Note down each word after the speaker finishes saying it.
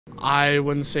I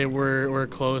wouldn't say we're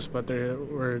close, but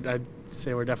I'd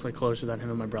say we're definitely closer than him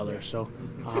and my brother. So,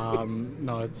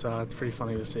 no, it's pretty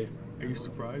funny to see. Are you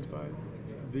surprised by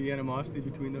the animosity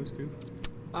between those two?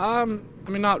 I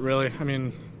mean, not really. I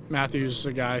mean, Matthew's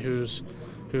a guy who's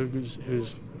one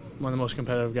of the most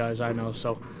competitive guys I know.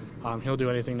 So, he'll do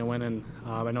anything to win, and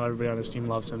I know everybody on his team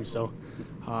loves him. So,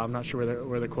 I'm not sure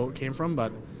where the quote came from,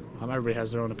 but everybody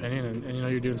has their own opinion, and you know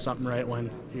you're doing something right when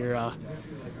you're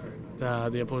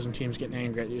the opposing team's getting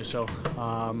angry at you. So,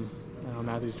 you know,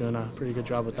 Matthew's doing a pretty good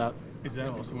job with that. Is that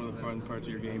also one of the fun parts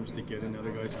of your games, to get in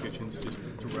other guys' kitchens, just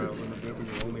to rattle them a bit when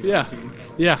you're only Yeah, team?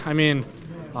 yeah. I mean,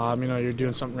 you know, you're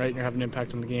doing something right, and you're having an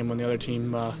impact on the game when the other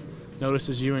team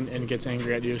notices you and gets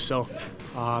angry at you. So,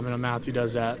 you know, Matthew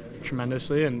does that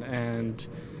tremendously, and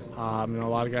you know, a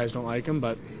lot of guys don't like him,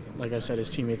 but like I said, his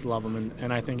teammates love him,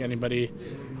 and I think anybody,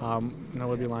 you know,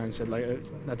 would be lying and said like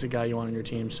that's a guy you want on your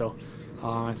team. So,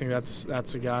 I think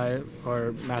that's a guy,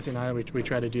 or Matthew and I, we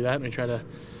try to do that, and we try to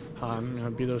you know,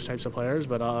 be those types of players,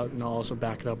 but you know, also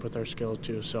back it up with our skills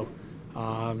too. So,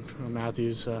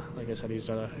 Matthew's, like I said, he's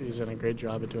done a great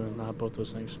job at doing both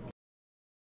those things.